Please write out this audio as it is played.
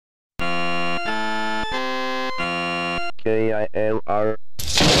KILR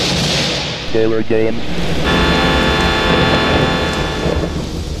KILR game.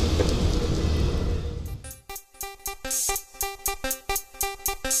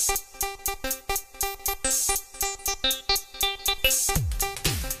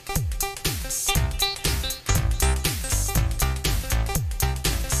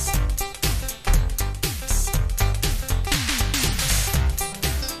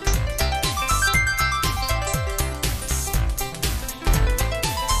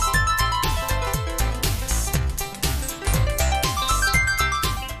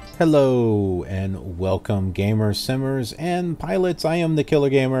 Hello and welcome gamers, simmers, and pilots. I am the Killer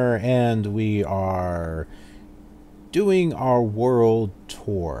Gamer and we are doing our world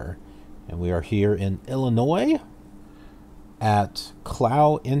tour. And we are here in Illinois at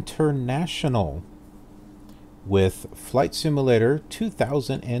Clow International with Flight Simulator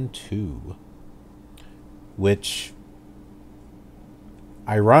 2002, which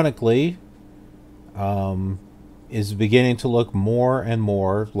ironically is beginning to look more and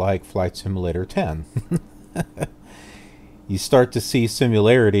more like Flight Simulator 10. You start to see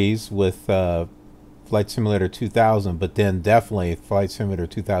similarities with Flight Simulator 2000, but then definitely Flight Simulator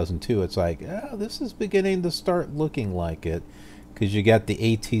 2002. It's like, oh, this is beginning to start looking like it, because you got the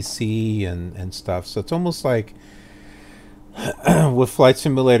ATC and stuff. So it's almost like with Flight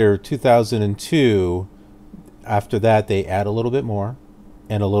Simulator 2002, after that they add a little bit more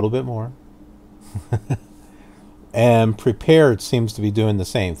and a little bit more. And Prepared seems to be doing the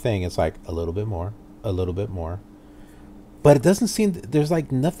same thing. It's like a little bit more, a little bit more. But it doesn't seem, there's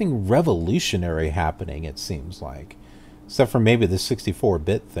like nothing revolutionary happening, it seems like. Except for maybe the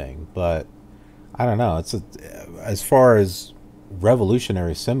 64-bit thing. But I don't know. It's as far as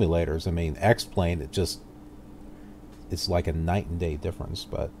revolutionary simulators, I mean, X-Plane, it's like a night and day difference.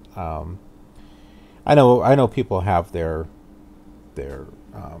 But I know people have their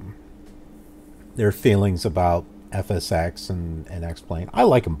feelings about FSX and X-Plane. I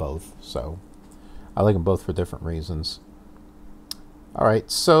like them both, so I like them both for different reasons. All right,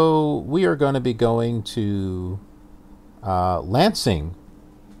 so we are going to be going to Lansing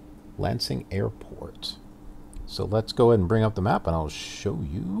Airport. So let's go ahead and bring up the map and I'll show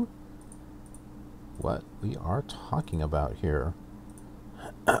you what we are talking about here.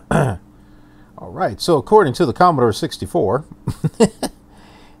 All right, so according to the Commodore 64,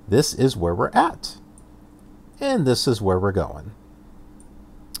 this is where we're at. And this is where we're going.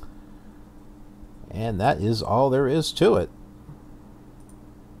 And that is all there is to it.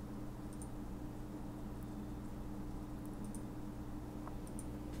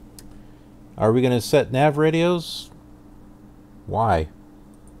 Are we going to set nav radios? Why?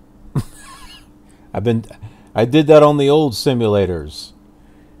 I did that on the old simulators.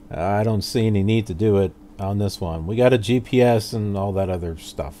 I don't see any need to do it on this one. We got a GPS and all that other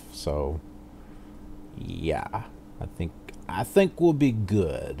stuff, so yeah, I think we'll be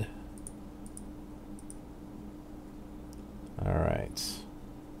good. All right.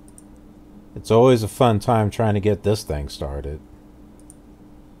 It's always a fun time trying to get this thing started.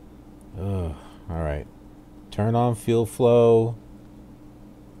 Ugh. All right. Turn on fuel flow.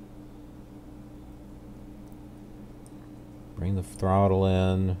 Bring the throttle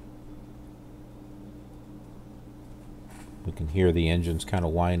in. We can hear the engines kind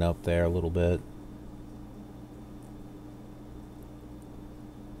of whine up there a little bit.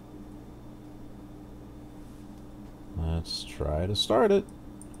 Let's try to start it.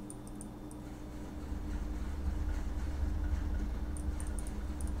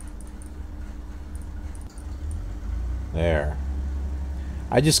 There.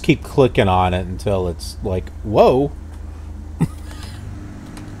 I just keep clicking on it until it's like, whoa.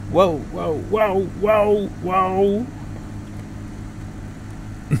 Whoa, whoa, whoa, whoa, whoa.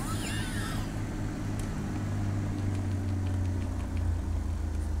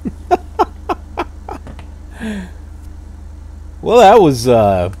 Well, that was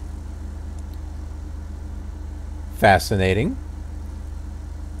fascinating.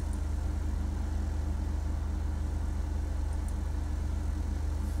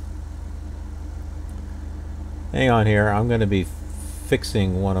 Hang on here. I'm going to be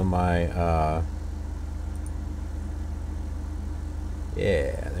fixing one of my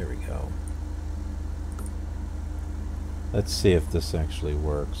yeah, there we go. Let's see if this actually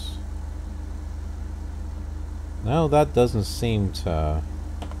works. No, that doesn't seem to...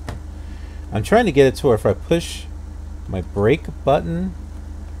 I'm trying to get it to where if I push my brake button,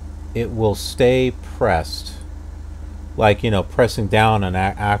 it will stay pressed. Like, you know, pressing down an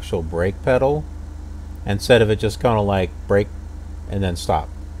actual brake pedal. Instead of it just kind of like brake and then stop.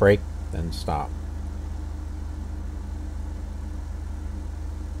 Brake, then stop.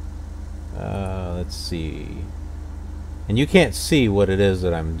 Let's see. And you can't see what it is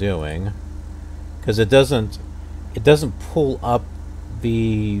that I'm doing because it doesn't pull up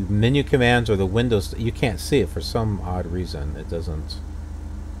the menu commands or the windows. You can't see it for some odd reason. It doesn't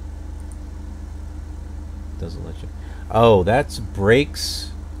let you. Oh, that's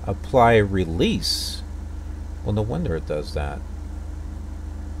brakes apply release. Well, no wonder it does that.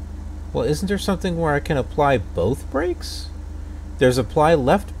 Well, isn't there something where I can apply both brakes? There's apply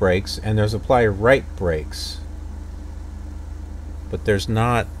left brakes and there's apply right brakes. But there's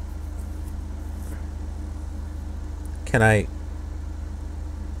not... Can I...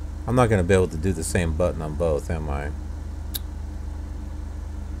 I'm not going to be able to do the same button on both, am I?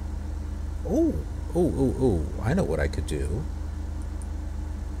 Oh, I know what I could do.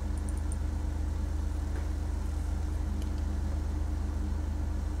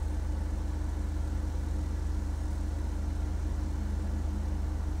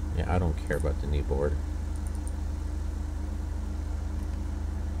 Yeah, I don't care about the kneeboard.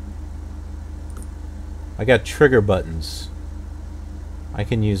 I got trigger buttons. I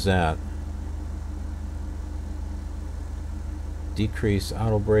can use that. Decrease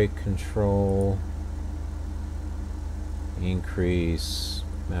auto brake control. Increase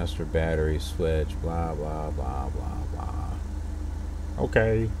master battery switch. Blah blah blah blah blah.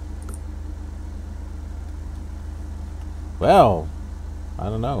 Okay. Well, I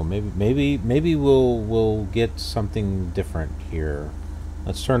don't know. Maybe we'll get something different here.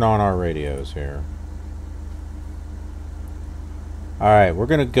 Let's turn on our radios here. Alright, we're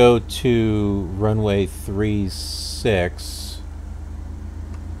going to go to runway 36.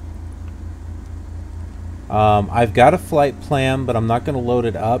 I've got a flight plan, but I'm not going to load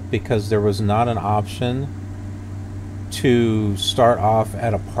it up because there was not an option to start off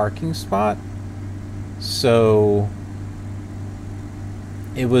at a parking spot. So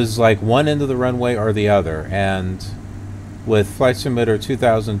it was like one end of the runway or the other. And with Flight Simulator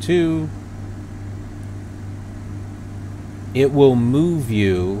 2002... it will move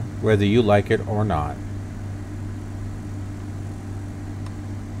you whether you like it or not.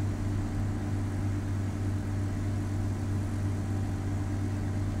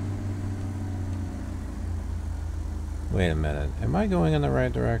 Wait a minute. Am I going in the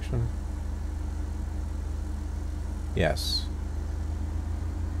right direction? Yes.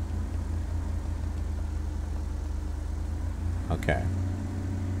 Okay.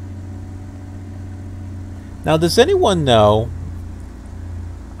 Now, does anyone know,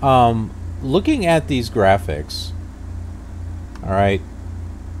 looking at these graphics, all right,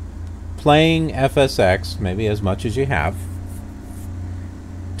 playing FSX, maybe as much as you have,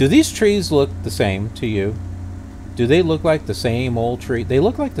 do these trees look the same to you? Do they look like the same old tree? They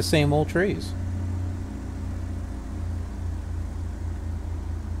look like the same old trees.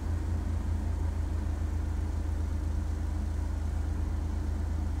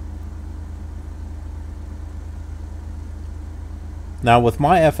 Now with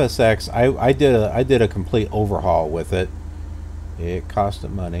my FSX, I did a complete overhaul with it. It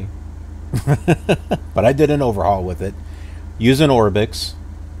costed money, but I did an overhaul with it using Orbix.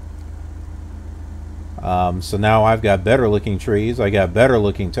 So now I've got better looking trees. I got better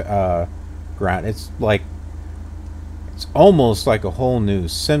looking ground. It's almost like a whole new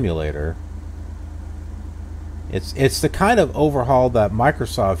simulator. It's the kind of overhaul that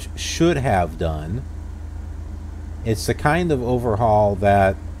Microsoft should have done. It's the kind of overhaul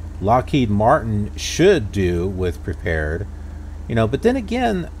that Lockheed Martin should do with Prepared, you know. But then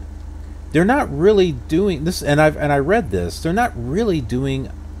again, they're not really doing this. And I read this. They're not really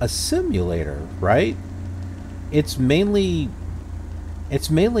doing a simulator, right? It's mainly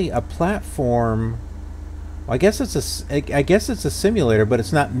a platform. Well, I guess it's a simulator, but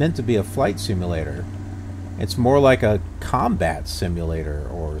it's not meant to be a flight simulator. It's more like a combat simulator,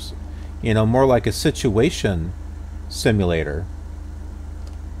 or, you know, more like a situation simulator,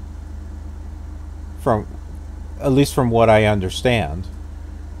 from at least from what I understand.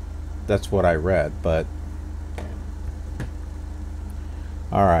 That's what I read. But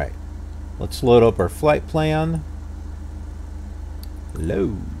all right, let's load up our flight plan.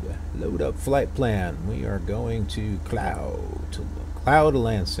 Load up flight plan. We are going to Clow to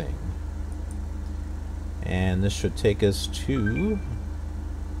Lansing, and this should take us to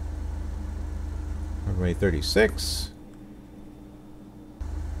runway 36.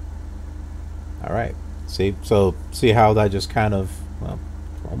 All right. See how that just kind of, well,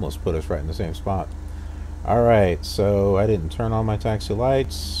 almost put us right in the same spot. All right. So I didn't turn on my taxi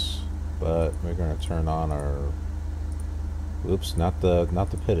lights, but we're going to turn on our. Oops, not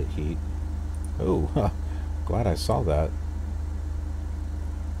the pitted heat. Oh, glad I saw that.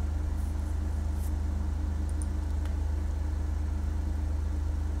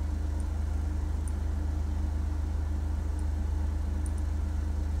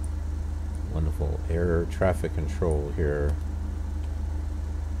 Full air traffic control here.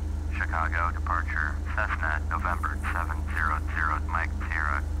 Chicago departure, Cessna, November 700, Mike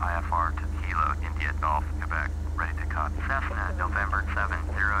Sierra, IFR to Kilo, India Golf, Quebec, ready to copy. Cessna, November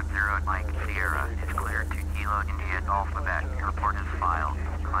 700, Mike Sierra is cleared to Kilo, India Golf, Quebec. Airport is filed.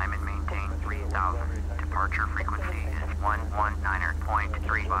 Climb and maintain 3000. Departure frequency is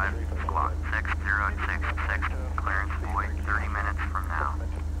 119.35, squawk 6066. Clearance void 30 minutes from now.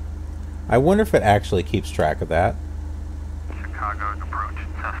 I wonder if it actually keeps track of that. Chicago approach,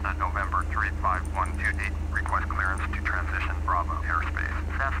 Cessna November 35128, request clearance to transition Bravo airspace.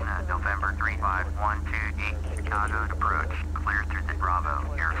 Cessna November 35128, Chicago approach, clear through the Bravo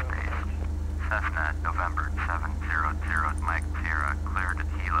airspace. Cessna November 700, Mike Sierra, clear to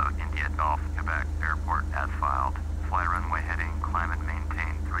Kilo, India Golf, Quebec, airport as filed. Fly runway heading, climb and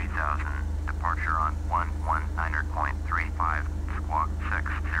maintain 3000. Departure on 119.35, squawk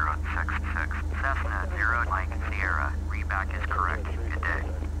 6066. Cessna 0, Mike Sierra, reback is correct. Good day.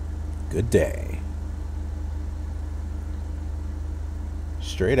 Good day.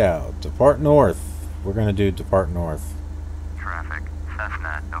 Straight out. Depart north. We're going to do depart north. Traffic,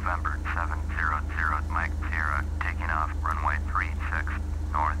 Cessna November 700, Mike Sierra, taking off runway 36,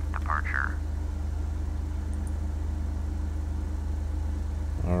 north departure.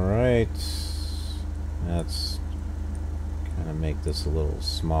 Alright. Let's kind of make this a little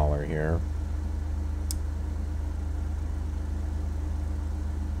smaller here.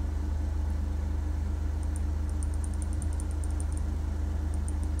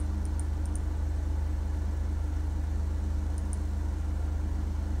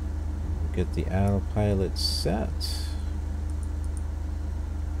 Get the autopilot set.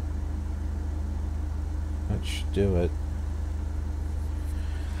 That should do it.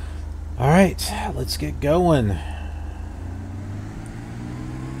 Alright, let's get going.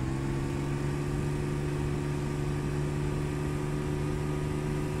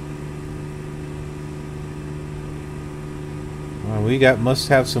 Well, we must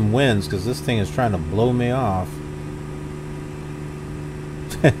have some winds because this thing is trying to blow me off.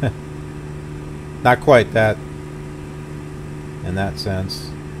 Not quite that in that sense.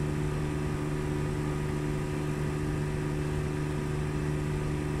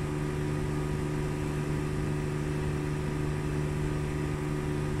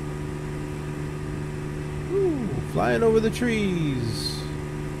 Ooh, flying over the trees.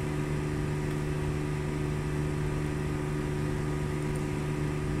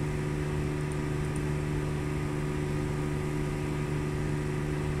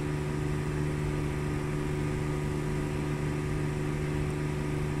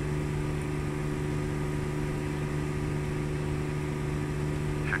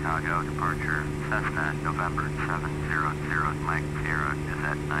 Chicago departure, Cessna November 700, Mike Sierra is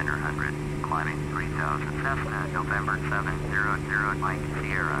at 900, climbing 3000. Cessna November 700, Mike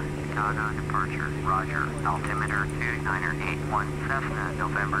Sierra, Chicago departure, Roger, altimeter 2981. Cessna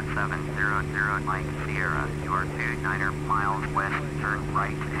November 700, Mike Sierra, you are 29 miles west, turn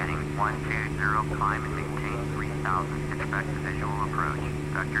right, heading 120, climb and maintain 3000, expect visual approach.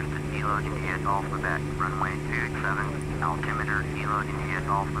 Vectors to Kilo, India Golf, Quebec, runway 27, altimeter Kilo, India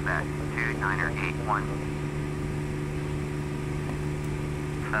Golf, Quebec, 2981.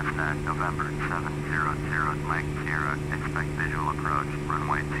 Cessna, November 700, Mike Sierra, expect visual approach,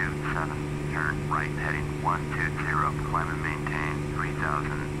 runway 27, turn right, heading 120, climb and maintain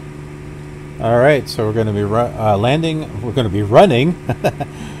 3000. Alright, so we're going to be landing, we're going to be running,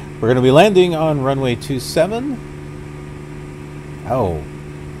 we're going to be landing on runway 27. Oh.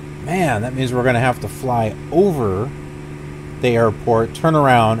 Man, that means we're going to have to fly over the airport, turn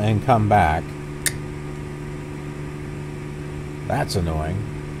around, and come back. That's annoying.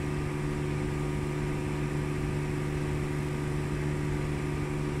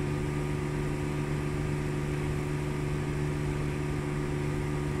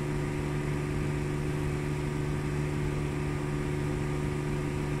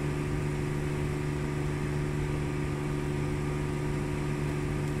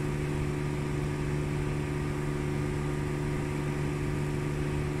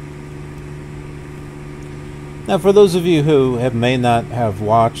 Now, for those of you who may not have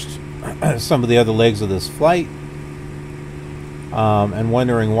watched some of the other legs of this flight, and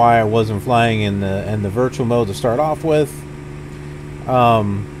wondering why I wasn't flying in the virtual mode to start off with,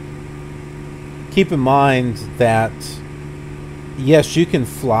 keep in mind that yes, you can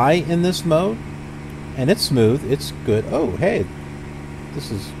fly in this mode, and it's smooth, it's good. Oh, hey,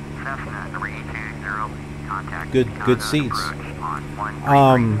 this is good seats.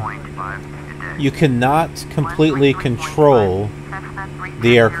 You cannot completely control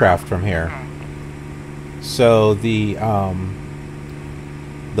the aircraft from here. So the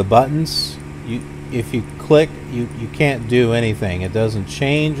buttons, if you click, you can't do anything. It doesn't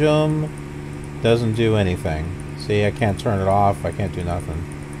change them, doesn't do anything. See, I can't turn it off, I can't do nothing.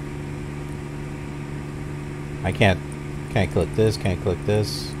 I can't click this, can't click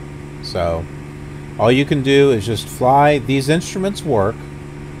this. So all you can do is just fly. These instruments work.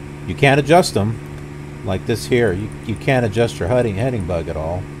 You can't adjust them like this here. You can't adjust your heading bug at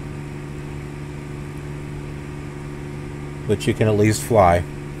all, but you can at least fly.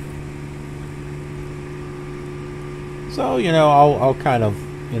 So, you know, I'll kind of,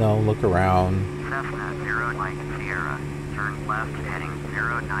 you know, look around. Cessna 0 Mike Sierra, turn left heading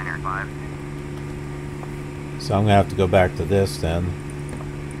 095. So I'm gonna have to go back to this then.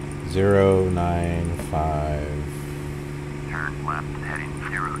 095. Turn left heading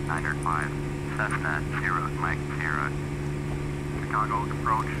 095. Cessna 0 Mike Sierra. Chicago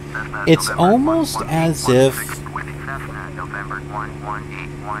approach. Cessna It's November almost 11 as if, with Cessna November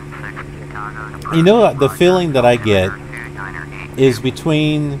 11816 Chicago approach. you know, the feeling that I get is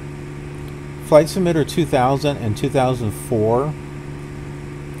between Flight Simulator 2000 and 2004,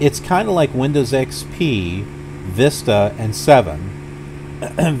 it's kind of like Windows XP, Vista, and 7.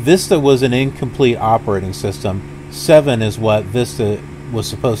 Vista was an incomplete operating system. 7 is what Vista was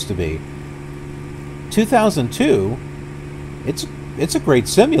supposed to be. 2002, it's a great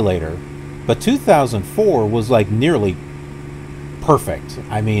simulator, but 2004 was like nearly perfect.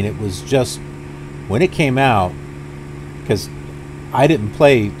 I mean, it was just, when it came out, because I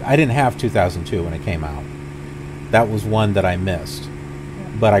didn't have 2002 when it came out. That was one that I missed.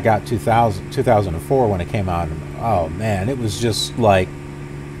 But I got 2004 when it came out, and oh man, it was just like,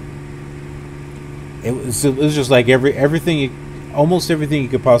 it was just like almost everything you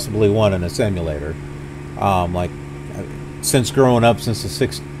could possibly want in a simulator. Like, since growing up since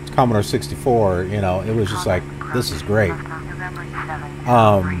the Commodore 64, you know, it was just like, this is great.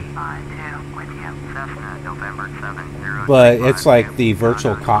 But it's like the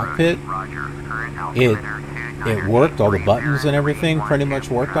virtual cockpit, it worked, all the buttons and everything pretty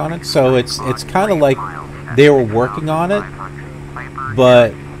much worked on it. So it's kind of like they were working on it,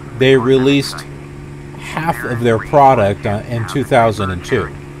 but they released half of their product in 2002.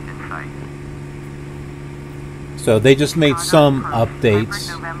 So they just made some updates,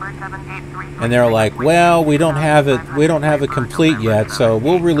 and they're like, well, we don't have it complete yet, so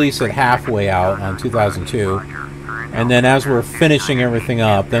we'll release it halfway out on 2002, and then as we're finishing everything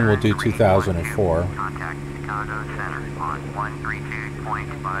up, then we'll do 2004. Contact Chicago Center on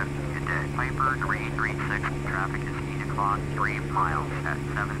 132.5 today. Piper 336. Traffic is 8 o'clock, 3 miles at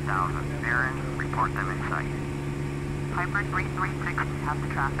 7,000. Barron, report them in sight. Piper 336, have the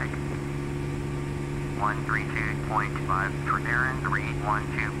traffic. 132.5 for Barron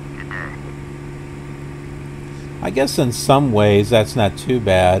 312 today. I guess in some ways that's not too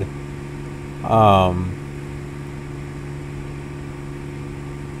bad.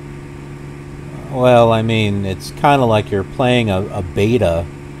 Well, I mean, it's kind of like you're playing a beta,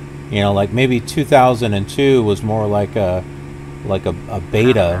 you know, like maybe 2002 was more like a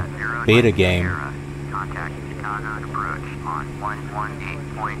beta game. Contact Chicago approach on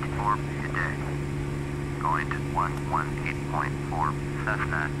 118.4 today. Going to 118.4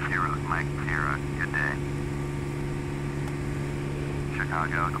 Cessna 0 Mike Sierra today.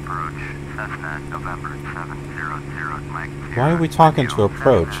 Chicago approach Cessna November 700 Mike Sierra. Why are we talking to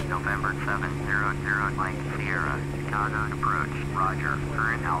approach? Cessna November 700 Mike Sierra. Chicago approach. Roger.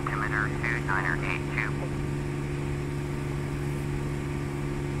 Current altimeter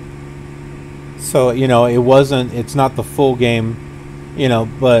 2982. So, you know, it's not the full game, you know,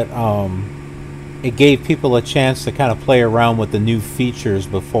 but it gave people a chance to kind of play around with the new features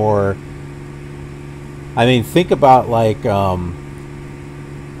before. I mean, think about like,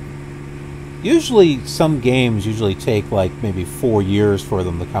 usually some games take like maybe 4 years for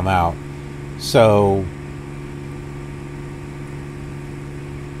them to come out. So,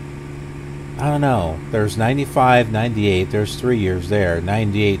 I don't know. There's 95, 98, there's 3 years there.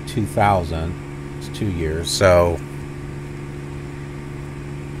 98, 2000, it's 2 years. So,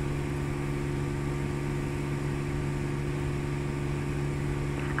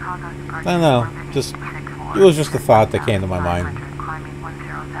 I don't know. It was just a thought that came to my mind.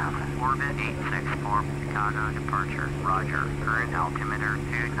 Orbit 864, Chicago departure. Roger. Current altimeter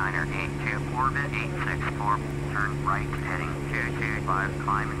 2982. Orbit 864. Turn right heading 225.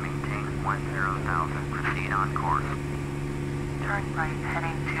 Climb and maintain 10,000. Proceed on course. Turn right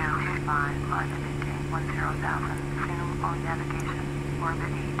heading 225. Climb and maintain 10,000. Zoom on navigation. Orbit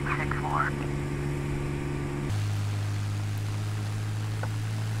 864.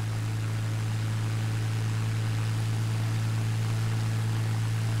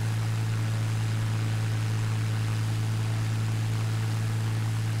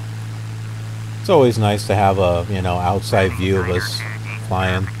 It's always nice to have a, you know, outside view of us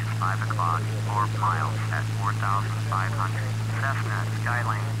flying. 5 o'clock, 4 miles at 4,500. Cessna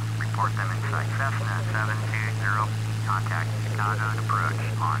Skylane, report them in sight. Cessna 720, contact Chicago approach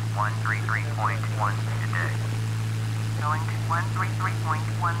on 133.1 today. Going to 133.1,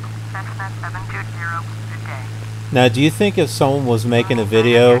 Cessna 720 today. Now, do you think if someone was making a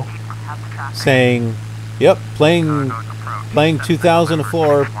video saying, "Yep, playing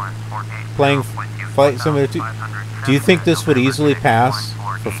 2004, playing Flight Simulator 2," do you think this would easily pass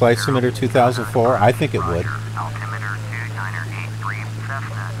for Flight Simulator 2004? I think it would. Altimeter 2983,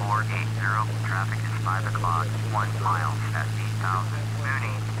 Cessna 480, traffic is 5 o'clock, 1 mile at 8,000.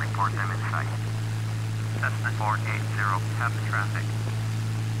 Mooney, report them in sight. Cessna 480, have the traffic.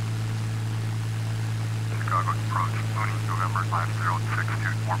 Chicago approach, Mooney, November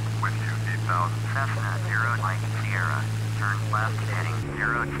 5062, with you, 8,000. Cessna 0 Mike Sierra, turn left heading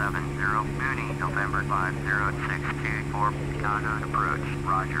 070, Mooney, November 5062, Chicago approach,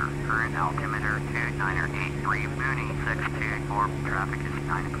 roger, current altimeter 2983, Mooney 624, traffic is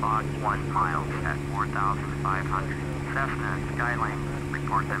 9 o'clock, 1 mile at 4,500. Cessna Skylane,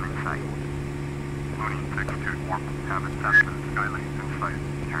 report them in sight. Mooney 624, have a Cessna Skylane in sight.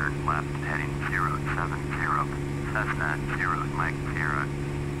 Turn left heading 070, Cessna 0 Mike Sierra.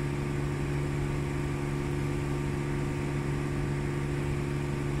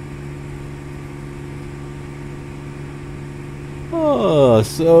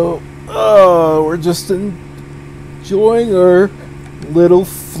 We're just enjoying our little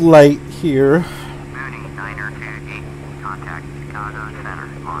flight here. Mooney 928, contact Chicago Center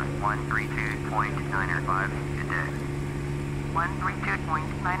on 132.905 today.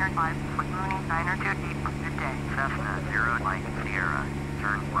 132.905 for Mooney 928 today. Cessna 0 Mike Sierra,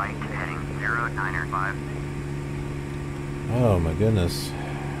 turn right heading 0905. Oh my goodness.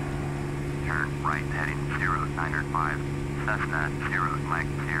 Turn right heading 0905. Cessna 0 Mike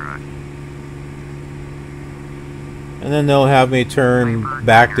Sierra. And then they'll have me turn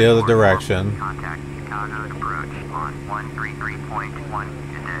back the other direction. Contact Chicago approach on 133.1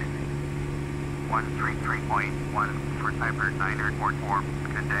 today. 133.1 for Typer 944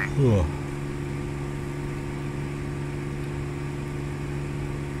 today.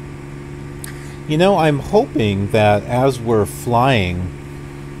 You know, I'm hoping that as we're flying,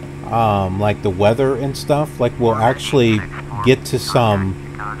 like the weather and stuff, like we'll actually get to some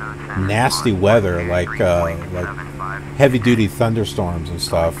nasty weather, like heavy-duty thunderstorms and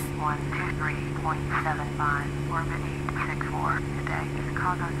stuff. 123.75, orbit 864 today.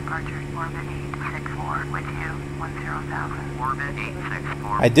 Chicago departure, orbit 864 with you, 10,000. Orbit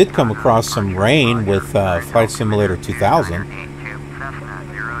 864. I did come across some rain with Flight Simulator 2000. Cessna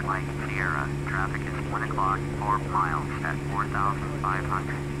 0 Mike Sierra, traffic is 1 o'clock, 4 miles at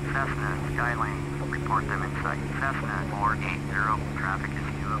 4,500. Cessna Skylane, report them in sight. Cessna 480, traffic is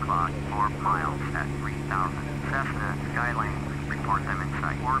 2 o'clock, 4 miles at 3,000. Cessna Skylane, report them in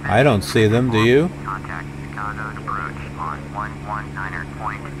sight. I don't see them, do you? Contact Chicago approach on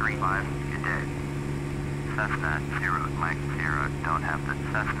 119.35 today. Cessna 0 Mike Sierra, don't have the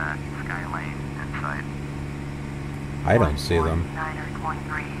Cessna Skylane in sight. I don't see them.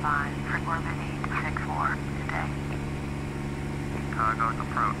 119.35 for orbit 864 today. Chicago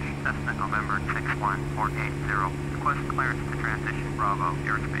approach, Cessna November 61480. Request clearance to transition Bravo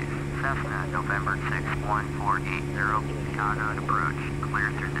airspace. Cessna November 61480. Chicago approach, clear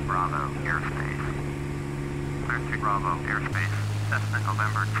through the Bravo airspace. Clear through Bravo airspace. Cessna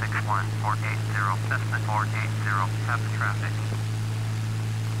November 61480. Cessna 480. Have the traffic.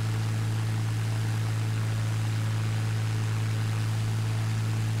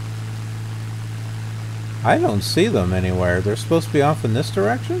 I don't see them anywhere. They're supposed to be off in this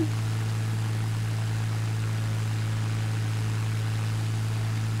direction?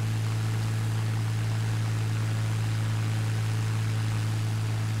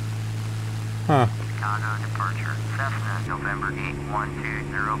 Huh. Chicago departure. Cessna November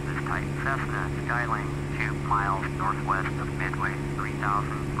 8120 this type. Cessna Skylane 2 miles northwest of Midway,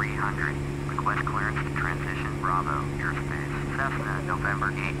 3,300. Request clearance to transition Bravo airspace. Cessna November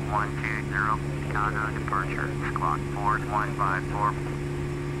 8120, Chicago departure, squawk 4154,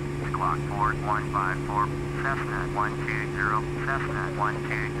 squawk 4154, Cessna 120, Cessna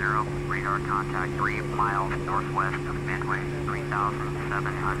 120, radar contact 3 miles northwest of Midway,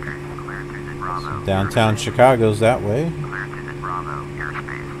 3,700, clear through the Bravo. Downtown Chicago's that way. Clear through the Bravo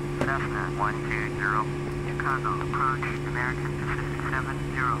airspace. Cessna 120, Chicago approach, American Pacific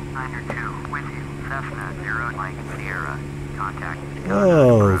 7092, with you. Cessna 0 Mike Sierra. Contact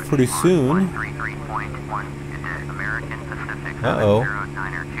Oh, pretty soon. American Pacific Uh-oh.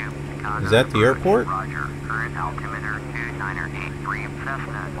 70902. Chicago Is that the approach, airport? Roger. Current altimeter 2983,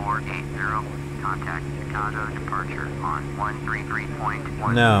 Cessna 480. Contact Chicago departure on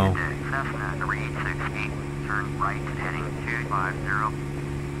 133.1 No. today. Cessna 368. Turn right heading 250.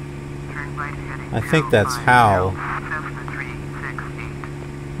 Turn right heading I think that's how. Cessna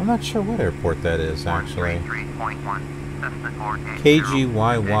 368. I'm not sure what airport that is, actually. 133.1. Cessna 480.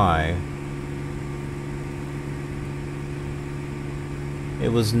 KGYY. It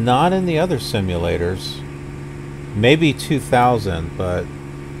was not in the other simulators. Maybe 2000, but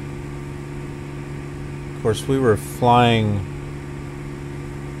of course we were flying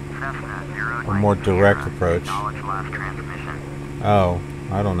a more direct approach. Oh,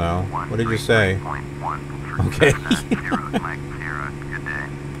 I don't know. What did you say? Okay.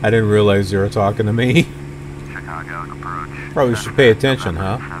 I didn't realize you were talking to me. Chicago approach. Probably should pay attention,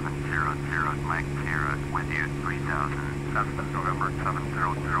 huh? 700 Mike Sierra with you 3000. Cessna November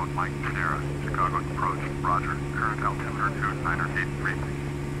 700 Mike Sierra. Chicago approach. Roger. Current altimeter 2983.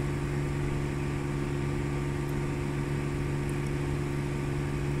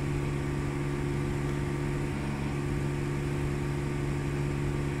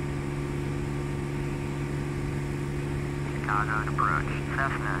 Chicago approach.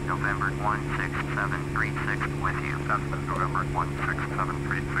 Cessna November 16736 with you. Cessna November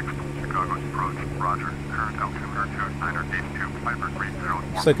 16736. Chicago approach. Roger. Current altimeter 2982. Piper 30.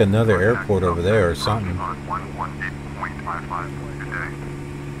 It's like another airport over there or something. On 118.55. Good day.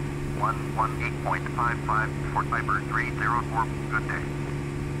 118.55 for Piper 304. Good day.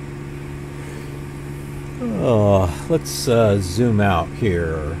 Oh, let's zoom out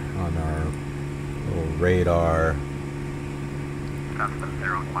here on our little radar. Cessna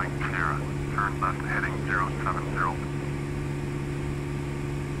 0 Mike Sierra. Turn left heading 070.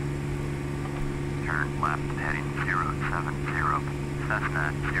 Turn left heading 070. Cessna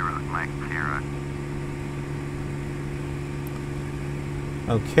 0 Mike Sierra.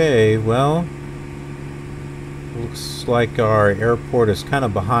 Okay, well, looks like our airport is kind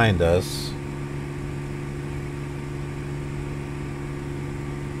of behind us.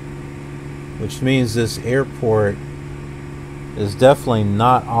 Which means this airport is definitely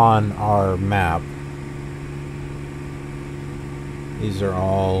not on our map. These are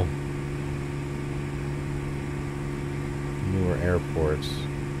all newer airports.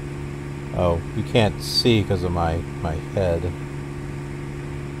 Oh, you can't see because of my head.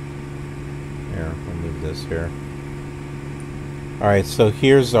 Here, we'll move this here. Alright, so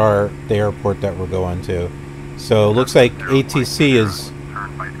here's the airport that we're going to. So it looks like ATC is...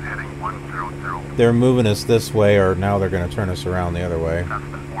 They're moving us this way, or now they're going to turn us around the other way.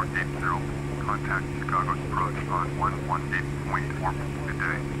 Cessna 480. Contact Chicago's approach on 118.4. Good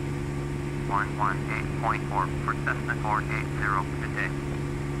day. 118.4 for Cessna 480. Good day.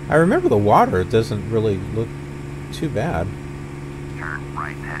 I remember the water. It doesn't really look too bad. Turn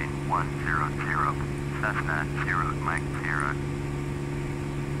right heading 100. Cessna 0 Mike Sierra.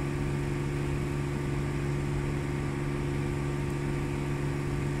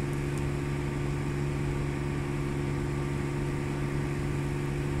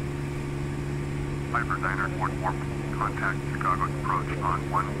 Piper Diner 44. Contact Chicago's approach on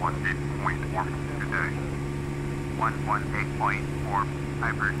 118.4. Good day. 118.4.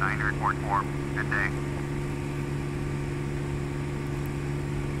 Piper Diner 44. Good day.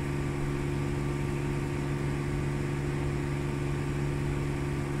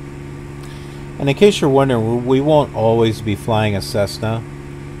 And in case you're wondering, we won't always be flying a Cessna.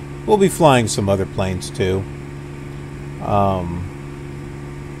 We'll be flying some other planes too.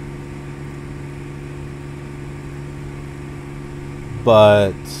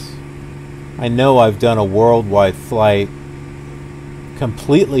 But I know I've done a worldwide flight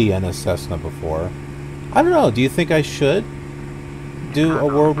completely in a Cessna before. I don't know, do you think I should do a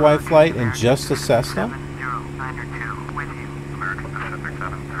worldwide flight in just a Cessna?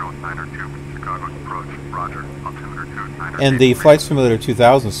 In the Flight Simulator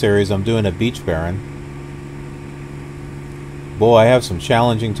 2000 series, I'm doing a Beach Baron. Boy, I have some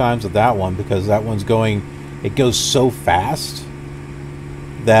challenging times with that one because that one's going, it goes so fast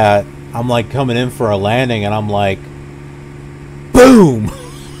that I'm like coming in for a landing and I'm like, boom!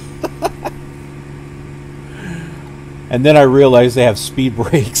 And then I realize they have speed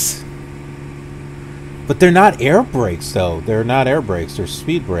brakes. But they're not air brakes though. They're not air brakes, they're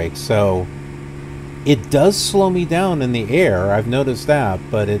speed brakes. So it does slow me down in the air. I've noticed that,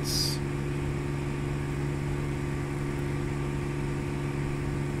 but it's...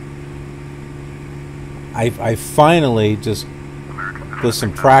 I finally just... with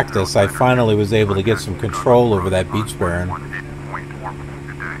some practice, I finally was able to get some control over that Beach Baron.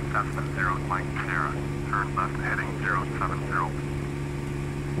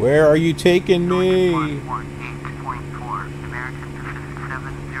 Where are you taking me? 118.4, American Pacific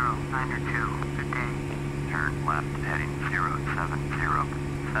 7092, good day. Turn left heading 070,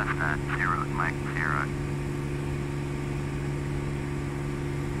 Cessna 0, Mike Sierra.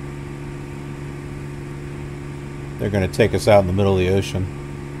 They're going to take us out in the middle of the ocean.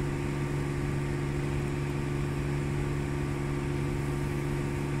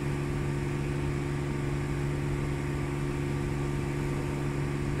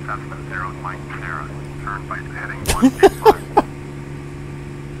 Cessna 0, Mike Sierra. Turn right heading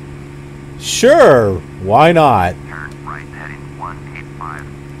 185. Sure, why not? Turn right heading 185,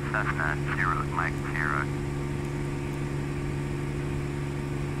 Cessna 0, Mike Sierra.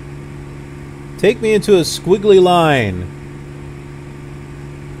 Take me into a squiggly line.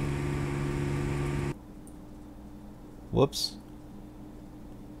 Whoops.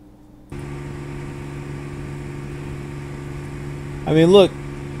 I mean, look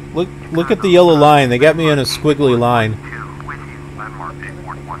at the yellow line. They got me in a squiggly line. With you, landmark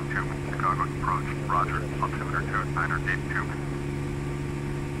 8412, Chicago approach, roger, altimeter 2982.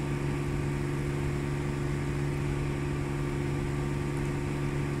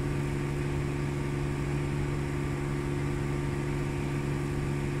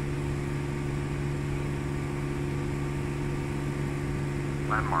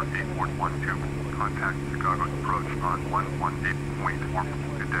 Landmark 8412, contact Chicago approach on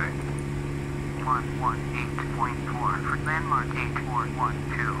 118.4, good day. 118.4 for landmark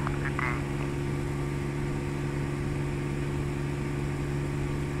 8412, good day.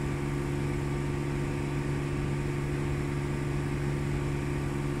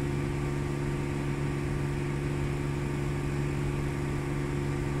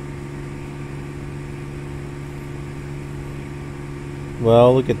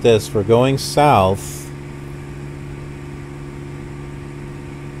 Well, look at this. We're going south.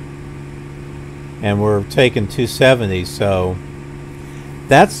 And we're taking 270, so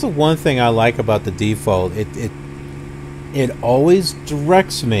that's the one thing I like about the default. It always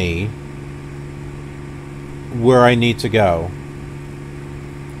directs me where I need to go.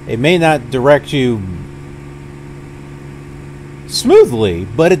 It may not direct you smoothly,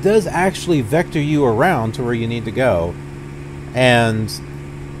 but it does actually vector you around to where you need to go. And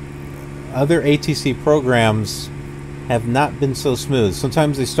other ATC programs have not been so smooth.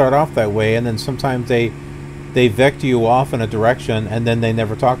 Sometimes they start off that way, and then sometimes they vector you off in a direction, and then they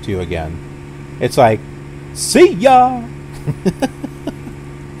never talk to you again. It's like, see ya!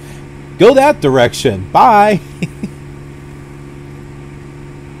 Go that direction. Bye!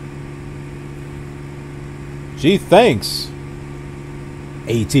 Gee, thanks,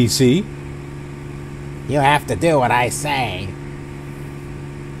 ATC. You have to do what I say.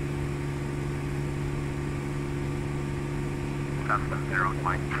 Cessna 0,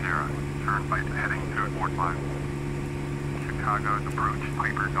 Mike Sierra, turn right heading 245. Chicago approach,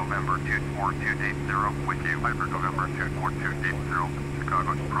 Piper November 24280, with you, Piper November 24280,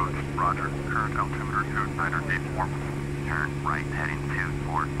 Chicago approach, roger, current altimeter 2984. Turn right heading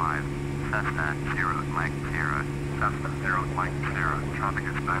 245, Cessna 0, Mike Sierra. Cessna 0, Mike Sierra,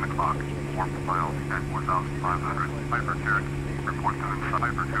 traffic is 9 o'clock, 4 miles at 4,500, Piper Sierra. Report to inside,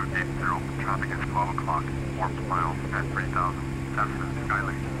 Piper 280, traffic is 12 o'clock, 4 miles at 3,000. Cessna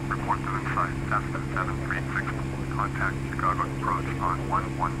Skylane, report to inside, Cessna 736, contact Chicago approach on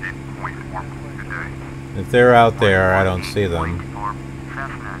 118.4, good day. If they're out there, I don't see them.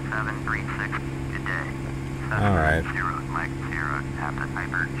 Cessna 736, good day. Alright. 0, Mike Sierra, have the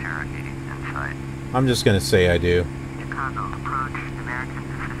Piper Cherokee inside. I'm just gonna say I do. Chicago approach, American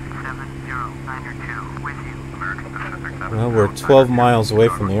Pacific 7092, with you. American Pacific 7092. Well, we're 12 miles away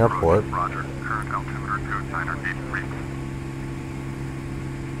from the airport. Roger, current altimeter 2983.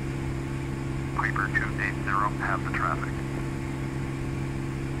 Piper 280, have the traffic.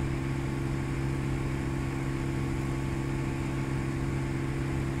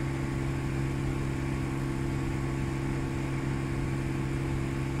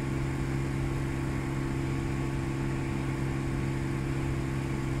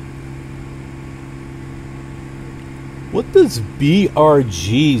 What does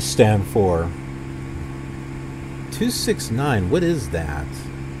BRG stand for? 269, what is that?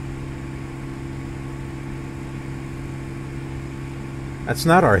 That's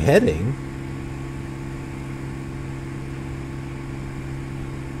not our heading.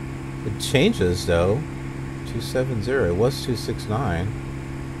 It changes though. 270, it was 269.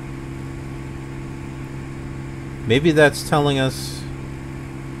 Maybe that's telling us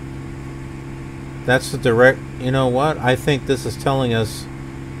that's the direct, you know what? I think this is telling us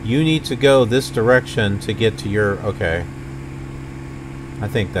you need to go this direction to get to your, okay. I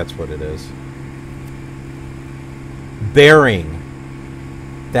think that's what it is. Bearing.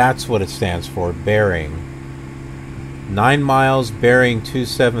 That's what it stands for. Bearing. 9 miles, bearing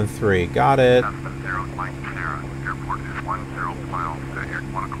 273. Got it. Cessna 0 Mike Sierra. Airport is 10 miles at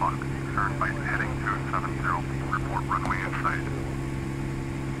 1 o'clock. Turn right heading 270. Report runway in sight.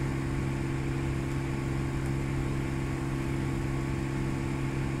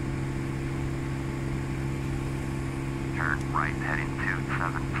 Turn right heading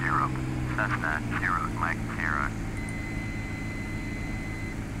 270. Cessna 0 Mike Sierra.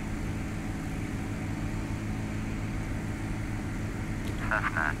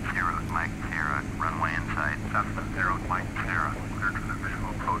 Cessna 0 Mike Sierra. Runway in sight. Cessna 0 Mike Sierra. Cleared for the visual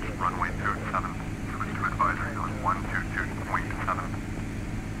approach. Runway 27. Switch to advisory on 122.7.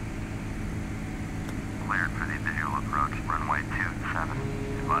 Cleared for the visual approach. Runway 27.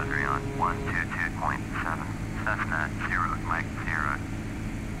 Advisory on 122.7. Cessna 0 Mike Sierra.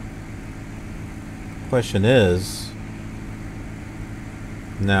 Question is...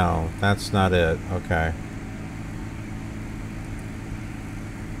 No, that's not it. Okay.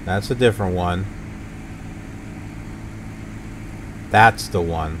 That's a different one. That's the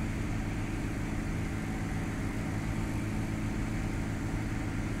one.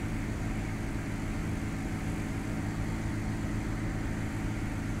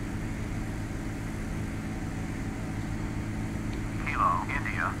 Kilo,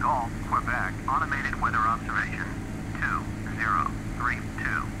 India, Golf, Quebec, automated weather observation 2032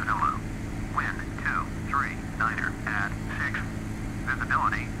 Zulu. Wind 239er at 6.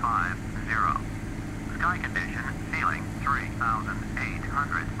 Visibility 50. Sky condition feeling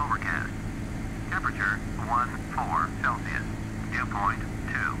 3,800 overcast. Temperature 14 Celsius. Dew point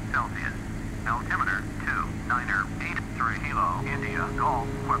 2 Celsius. Altimeter 29er 83 Kilo, India, Golf,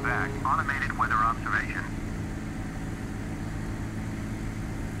 Quebec, automated weather observation.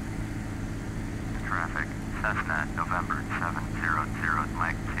 Traffic. Cessna November 700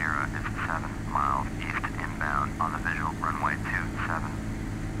 Mike Sierra is 7 miles east inbound on the visual runway 27.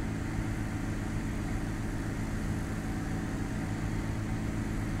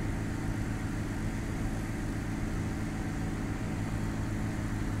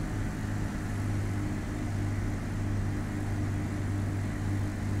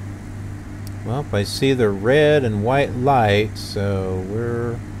 Well, I see the red and white light, so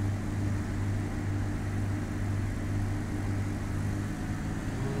we're...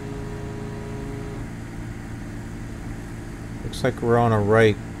 Looks like we're on a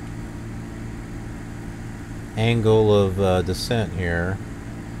right angle of descent here.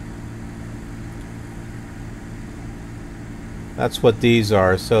 That's what these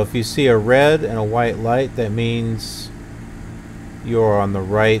are. So if you see a red and a white light, that means you're on the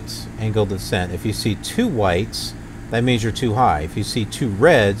right angle descent. If you see two whites, that means you're too high. If you see two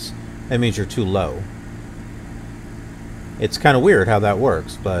reds, that means you're too low. It's kind of weird how that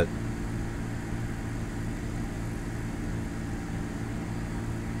works, but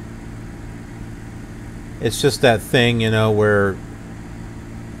it's just that thing, you know, where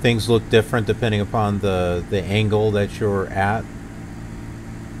things look different depending upon the angle that you're at.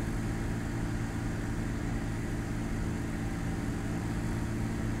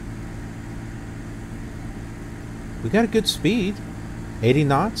 We got a good speed. 80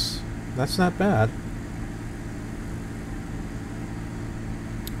 knots. That's not bad.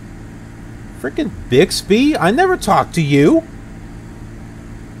 Freaking Bixby, I never talked to you.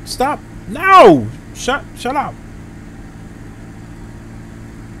 Stop. No! Shut up.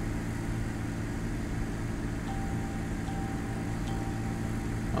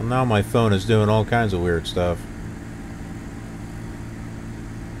 Well, now my phone is doing all kinds of weird stuff.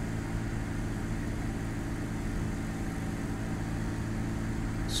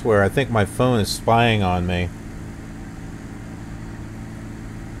 I swear, I think my phone is spying on me.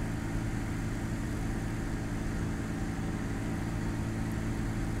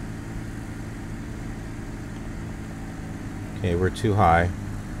 Okay, we're too high.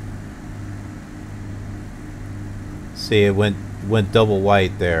 See, it went double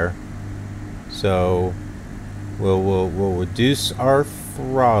white there. So we'll reduce our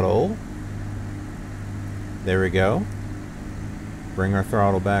throttle. There we go. Bring our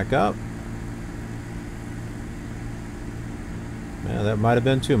throttle back up. Yeah, that might have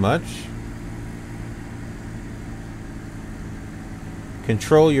been too much.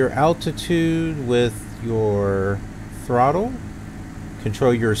 Control your altitude with your throttle.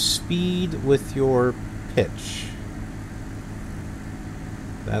 Control your speed with your pitch.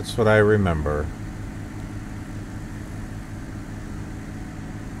 That's what I remember.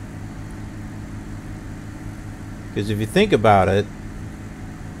 Because if you think about it,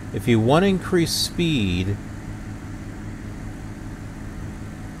 If you want to increase speed,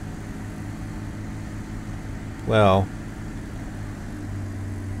 well,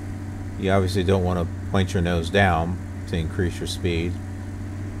 you obviously don't want to point your nose down to increase your speed.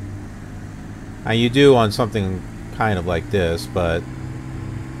 Now you do on something kind of like this, but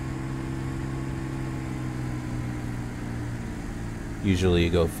usually you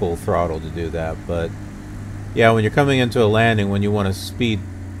go full throttle to do that. But yeah, when you're coming into a landing, when you want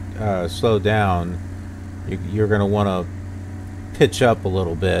to slow down, you're going to want to pitch up a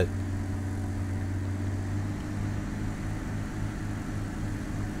little bit.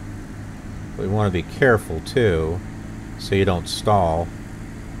 But you want to be careful too, so you don't stall.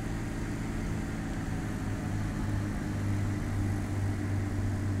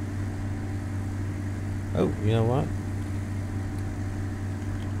 Oh, you know what?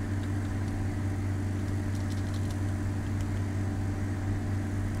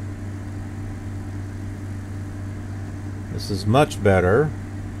 This is much better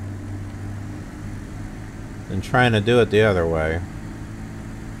than trying to do it the other way.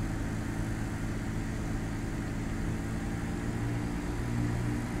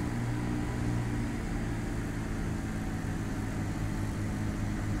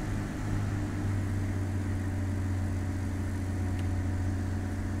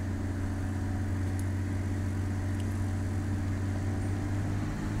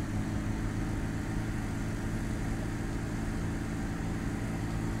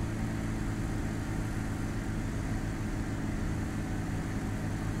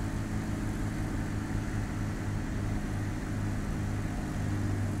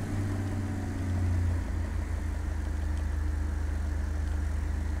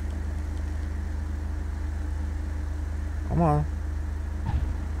 Come on.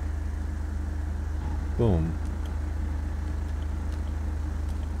 Boom.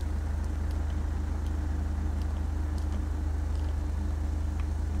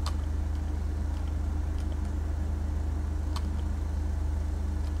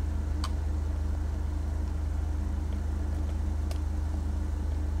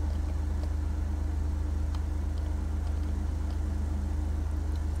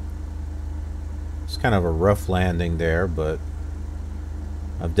 It's kind of a rough landing there, but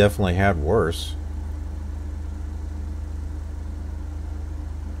I've definitely had worse.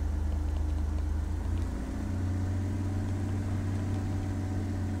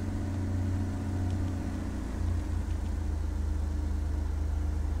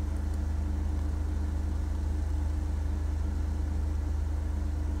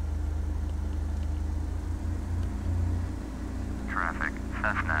 Traffic,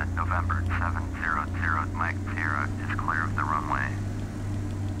 Cessna, November 700, Mike Sierra is clear of the runway.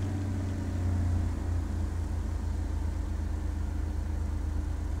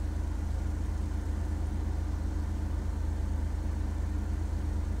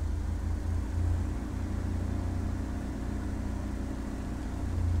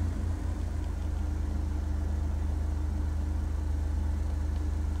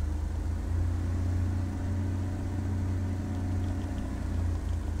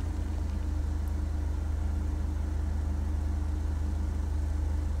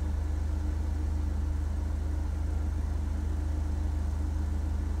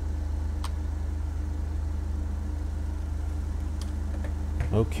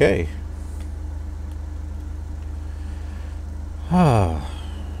 Okay.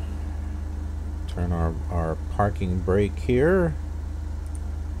 Turn our parking brake here.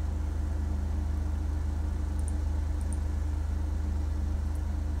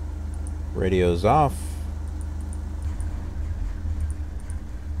 Radio's off.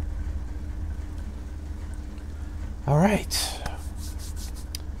 All right.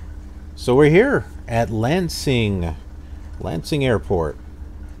 So we're here at Lansing Airport.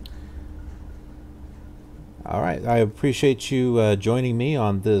 All right, I appreciate you joining me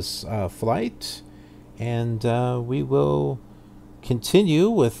on this flight, and we will continue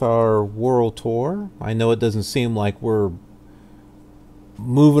with our world tour. I know it doesn't seem like we're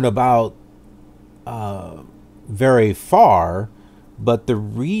moving about very far, but the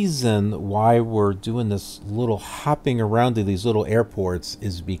reason why we're doing this little hopping around to these little airports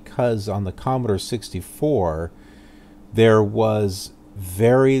is because on the Commodore 64, there was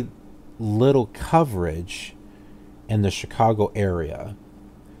very little coverage in the Chicago area.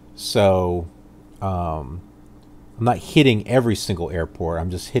 So I'm not hitting every single airport,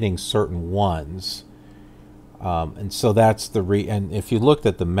 I'm just hitting certain ones. And so that's the and if you looked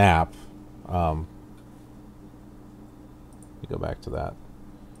at the map, let me go back to that.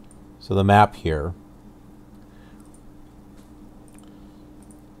 So the map here,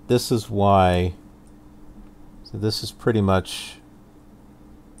 this is why. So this is pretty much.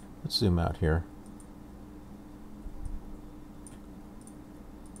 Let's zoom out here.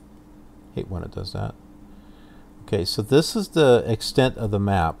 Hate when it does that. Okay, so this is the extent of the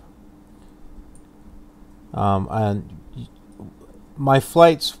map. And my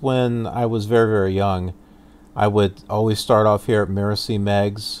flights when I was very, very young, I would always start off here at Mirasee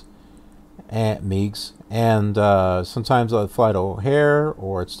Meigs, and sometimes I'd fly to O'Hare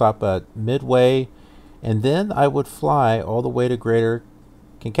or I'd stop at Midway, and then I would fly all the way to Greater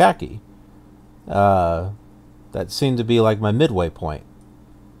Kankakee. That seemed to be like my midway point.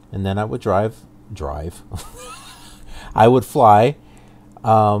 And then I would drive. I would fly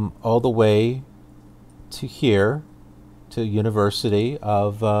all the way to here, to University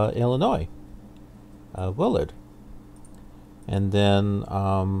of Illinois, Willard. And then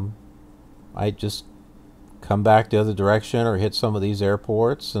I just come back the other direction or hit some of these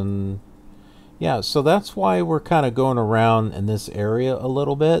airports. And yeah, so that's why we're kind of going around in this area a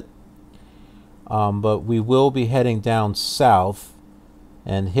little bit. But we will be heading down south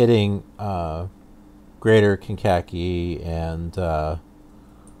and hitting Greater Kankakee, and I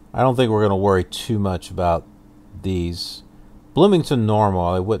don't think we're going to worry too much about these. Bloomington Normal,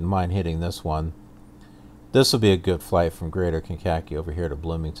 I wouldn't mind hitting this one. This will be a good flight from Greater Kankakee over here to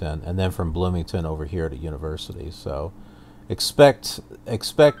Bloomington, and then from Bloomington over here to University. So expect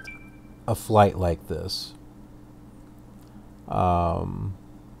a flight like this. But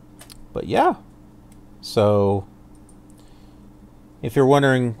yeah, so if you're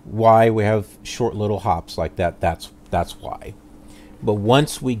wondering why we have short little hops like that, that's why. But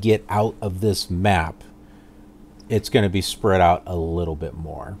once we get out of this map, it's going to be spread out a little bit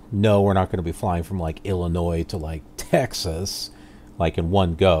more. No, we're not going to be flying from like Illinois to like Texas, like in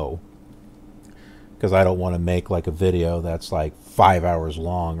one go, because I don't want to make like a video that's like 5 hours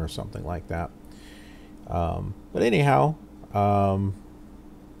long or something like that. But anyhow,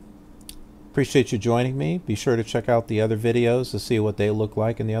 appreciate you joining me. Be sure to check out the other videos to see what they look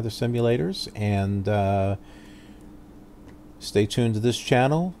like in the other simulators, and stay tuned to this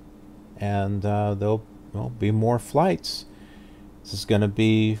channel, and there'll be more flights. This is going to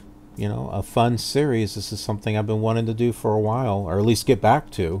be, you know, a fun series. This is something I've been wanting to do for a while, or at least get back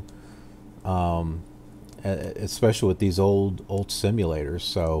to, especially with these old simulators.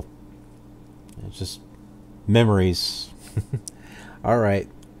 So it's just memories. All right.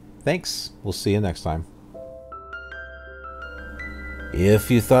 Thanks. We'll see you next time.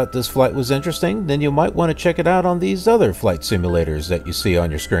 If you thought this flight was interesting, then you might want to check it out on these other flight simulators that you see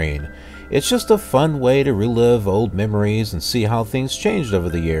on your screen. It's just a fun way to relive old memories and see how things changed over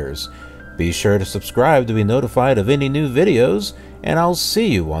the years. Be sure to subscribe to be notified of any new videos, and I'll see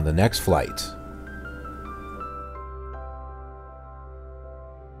you on the next flight.